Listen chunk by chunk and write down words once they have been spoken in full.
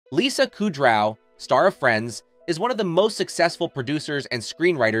Lisa Kudrow, star of Friends, is one of the most successful producers and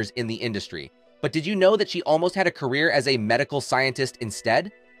screenwriters in the industry. But did you know that she almost had a career as a medical scientist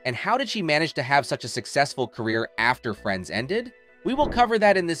instead? And how did she manage to have such a successful career after Friends ended? We will cover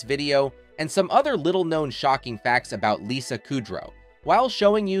that in this video and some other little-known shocking facts about Lisa Kudrow, while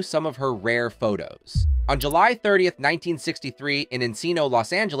showing you some of her rare photos. On July 30th, 1963, in Encino,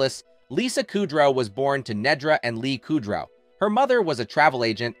 Los Angeles, Lisa Kudrow was born to Nedra and Lee Kudrow. Her mother was a travel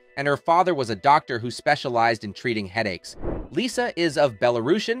agent, and her father was a doctor who specialized in treating headaches. Lisa is of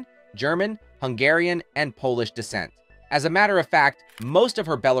Belarusian, German, Hungarian, and Polish descent. As a matter of fact, most of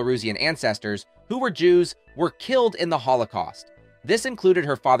her Belarusian ancestors, who were Jews, were killed in the Holocaust. This included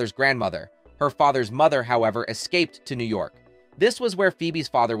her father's grandmother. Her father's mother, however, escaped to New York. This was where Phoebe's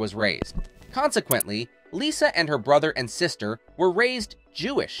father was raised. Consequently, Lisa and her brother and sister were raised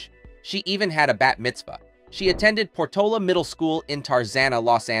Jewish. She even had a bat mitzvah. She attended Portola Middle School in Tarzana,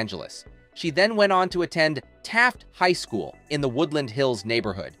 Los Angeles. She then went on to attend Taft High School in the Woodland Hills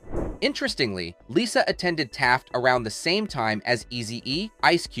neighborhood. Interestingly, Lisa attended Taft around the same time as Eazy-E,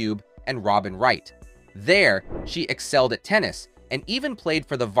 Ice Cube, and Robin Wright. There, she excelled at tennis and even played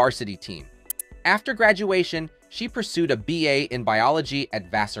for the varsity team. After graduation, she pursued a BA in biology at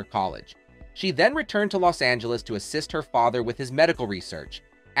Vassar College. She then returned to Los Angeles to assist her father with his medical research.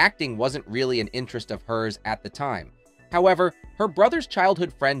 Acting wasn't really an interest of hers at the time. However, her brother's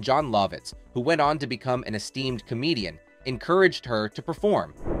childhood friend John Lovitz, who went on to become an esteemed comedian, encouraged her to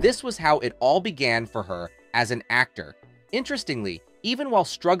perform. This was how it all began for her as an actor. Interestingly, even while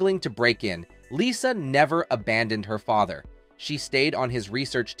struggling to break in, Lisa never abandoned her father. She stayed on his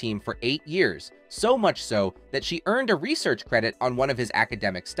research team for 8 years, so much so that she earned a research credit on one of his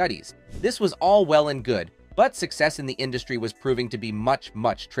academic studies. This was all well and good, but success in the industry was proving to be much,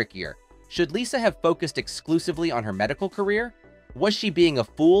 much trickier. Should Lisa have focused exclusively on her medical career? Was she being a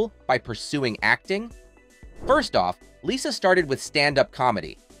fool by pursuing acting? First off, Lisa started with stand-up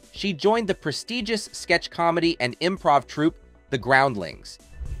comedy. She joined the prestigious sketch comedy and improv troupe, The Groundlings.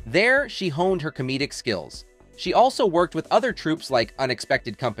 There, she honed her comedic skills. She also worked with other troupes like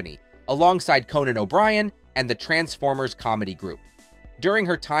Unexpected Company, alongside Conan O'Brien and the Transformers comedy group. During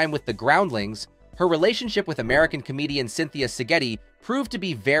her time with The Groundlings, her relationship with American comedian Cynthia Sigeti proved to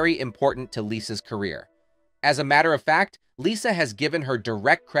be very important to Lisa's career. As a matter of fact, Lisa has given her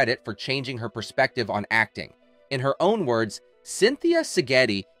direct credit for changing her perspective on acting. In her own words, Cynthia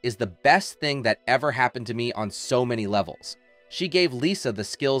Sigeti is the best thing that ever happened to me on so many levels. She gave Lisa the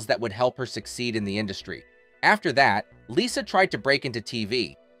skills that would help her succeed in the industry. After that, Lisa tried to break into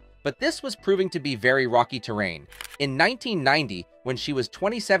TV, but this was proving to be very rocky terrain. In 1990, when she was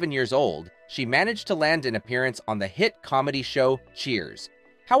 27 years old, she managed to land an appearance on the hit comedy show Cheers.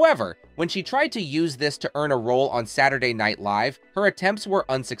 However, when she tried to use this to earn a role on Saturday Night Live, her attempts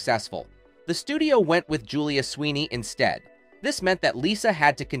were unsuccessful. The studio went with Julia Sweeney instead. This meant that Lisa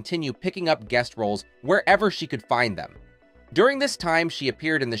had to continue picking up guest roles wherever she could find them. During this time, she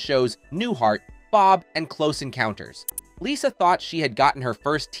appeared in the shows Newhart, Bob, and Close Encounters. Lisa thought she had gotten her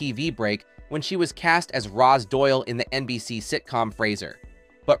first TV break when she was cast as Roz Doyle in the NBC sitcom Frasier.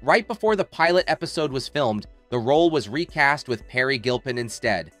 But right before the pilot episode was filmed, the role was recast with Peri Gilpin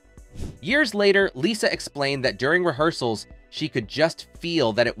instead. Years later, Lisa explained that during rehearsals, she could just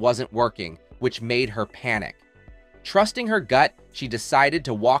feel that it wasn't working, which made her panic. Trusting her gut, she decided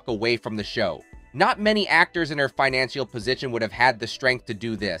to walk away from the show. Not many actors in her financial position would have had the strength to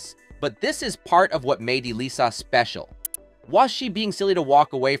do this, but this is part of what made Lisa special. Was she being silly to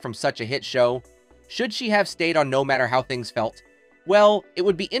walk away from such a hit show? Should she have stayed on no matter how things felt? Well, it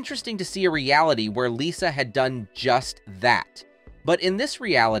would be interesting to see a reality where Lisa had done just that. But in this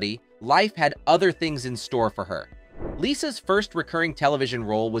reality, life had other things in store for her. Lisa's first recurring television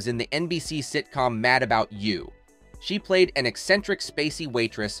role was in the NBC sitcom Mad About You. She played an eccentric spacey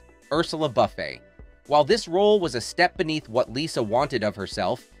waitress, Ursula Buffet. While this role was a step beneath what Lisa wanted of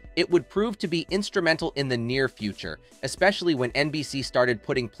herself, it would prove to be instrumental in the near future, especially when NBC started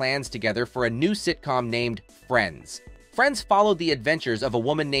putting plans together for a new sitcom named Friends. Friends followed the adventures of a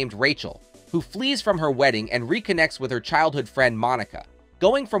woman named Rachel, who flees from her wedding and reconnects with her childhood friend Monica.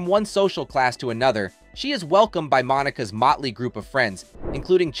 Going from one social class to another, she is welcomed by Monica's motley group of friends,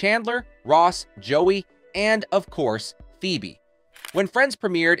 including Chandler, Ross, Joey, and, of course, Phoebe. When Friends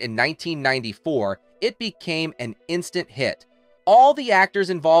premiered in 1994, it became an instant hit. All the actors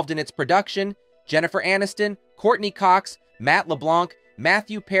involved in its production, Jennifer Aniston, Courtney Cox, Matt LeBlanc,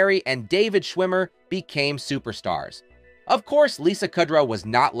 Matthew Perry, and David Schwimmer, became superstars. Of course, Lisa Kudrow was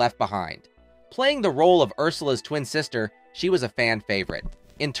not left behind. Playing the role of Ursula's twin sister, she was a fan favorite.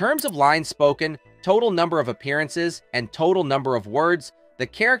 In terms of lines spoken, total number of appearances, and total number of words, the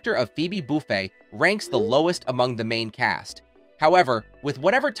character of Phoebe Buffay ranks the lowest among the main cast. However, with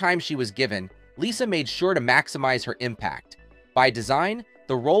whatever time she was given, Lisa made sure to maximize her impact. By design,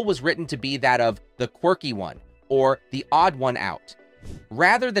 the role was written to be that of the quirky one, or the odd one out.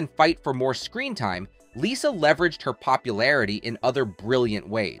 Rather than fight for more screen time, Lisa leveraged her popularity in other brilliant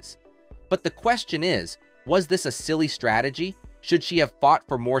ways. But the question is, was this a silly strategy? Should she have fought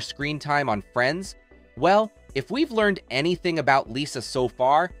for more screen time on Friends? Well, if we've learned anything about Lisa so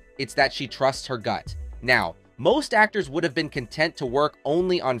far, it's that she trusts her gut. Now, most actors would have been content to work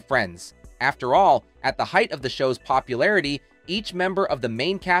only on Friends. After all, at the height of the show's popularity, each member of the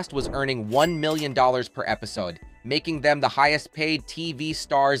main cast was earning $1 million per episode, making them the highest-paid TV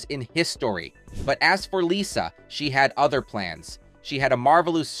stars in history. But as for Lisa, she had other plans. She had a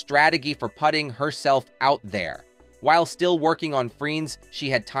marvelous strategy for putting herself out there. While still working on Friends,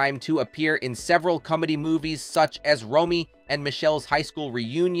 she had time to appear in several comedy movies such as Romy and Michelle's High School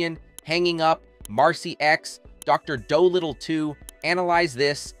Reunion, Hanging Up, Marcy X, Dr. Dolittle 2, Analyze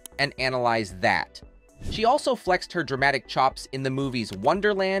This, and Analyze That. She also flexed her dramatic chops in the movies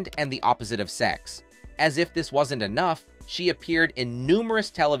Wonderland and The Opposite of Sex. As if this wasn't enough, she appeared in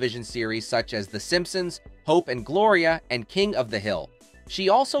numerous television series such as The Simpsons, Hope and Gloria, and King of the Hill. She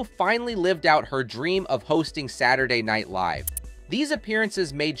also finally lived out her dream of hosting Saturday Night Live. These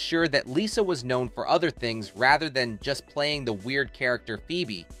appearances made sure that Lisa was known for other things rather than just playing the weird character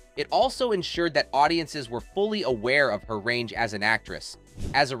Phoebe. It also ensured that audiences were fully aware of her range as an actress.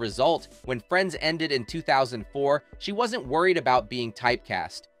 As a result, when Friends ended in 2004, she wasn't worried about being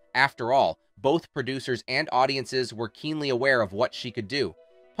typecast. After all, both producers and audiences were keenly aware of what she could do.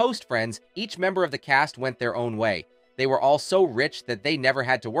 Post-Friends, each member of the cast went their own way. They were all so rich that they never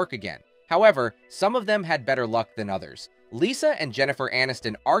had to work again. However, some of them had better luck than others. Lisa and Jennifer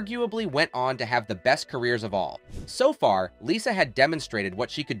Aniston arguably went on to have the best careers of all. So far, Lisa had demonstrated what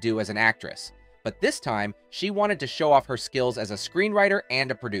she could do as an actress. But this time, she wanted to show off her skills as a screenwriter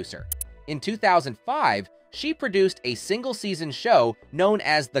and a producer. In 2005, she produced a single-season show known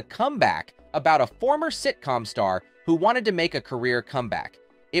as The Comeback about a former sitcom star who wanted to make a career comeback.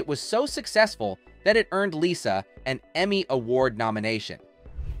 It was so successful that it earned Lisa an Emmy Award nomination.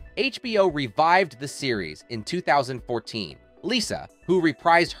 HBO revived the series in 2014. Lisa, who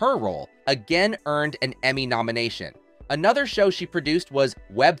reprised her role, again earned an Emmy nomination. Another show she produced was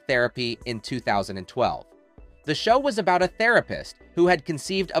Web Therapy in 2012. The show was about a therapist who had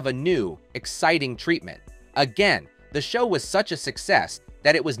conceived of a new, exciting treatment. Again, the show was such a success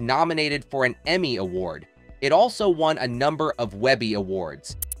that it was nominated for an Emmy Award. It also won a number of Webby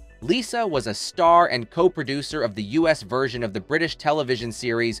Awards. Lisa was a star and co-producer of the US version of the British television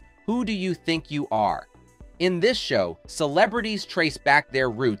series Who Do You Think You Are? In this show, celebrities trace back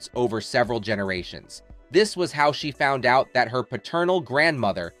their roots over several generations. This was how she found out that her paternal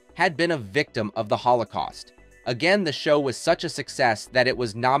grandmother had been a victim of the Holocaust. Again, the show was such a success that it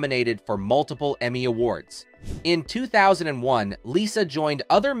was nominated for multiple Emmy Awards. In 2001, Lisa joined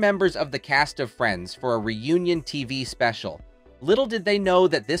other members of the cast of Friends for a reunion TV special. Little did they know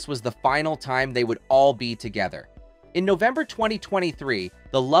that this was the final time they would all be together. In November 2023,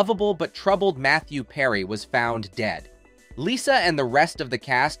 the lovable but troubled Matthew Perry was found dead. Lisa and the rest of the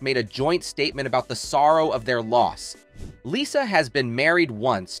cast made a joint statement about the sorrow of their loss. Lisa has been married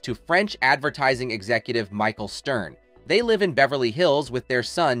once to French advertising executive Michael Stern. They live in Beverly Hills with their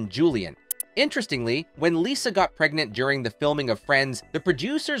son, Julian. Interestingly, when Lisa got pregnant during the filming of Friends, the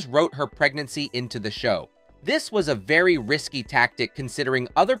producers wrote her pregnancy into the show. This was a very risky tactic considering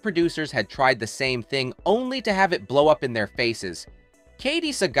other producers had tried the same thing only to have it blow up in their faces.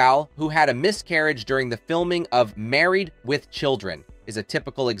 Katie Sagal, who had a miscarriage during the filming of Married with Children, is a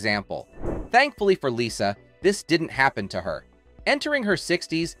typical example. Thankfully for Lisa, this didn't happen to her. Entering her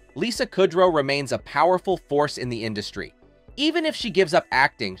 60s, Lisa Kudrow remains a powerful force in the industry. Even if she gives up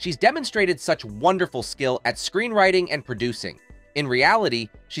acting, she's demonstrated such wonderful skill at screenwriting and producing. In reality,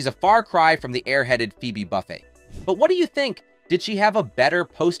 she's a far cry from the airheaded Phoebe Buffay. But what do you think? Did she have a better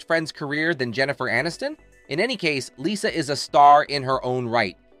post-Friends career than Jennifer Aniston? In any case, Lisa is a star in her own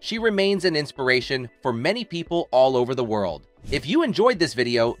right. She remains an inspiration for many people all over the world. If you enjoyed this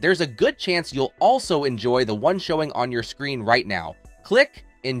video, there's a good chance you'll also enjoy the one showing on your screen right now. Click,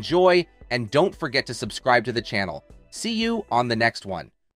 enjoy, and don't forget to subscribe to the channel. See you on the next one.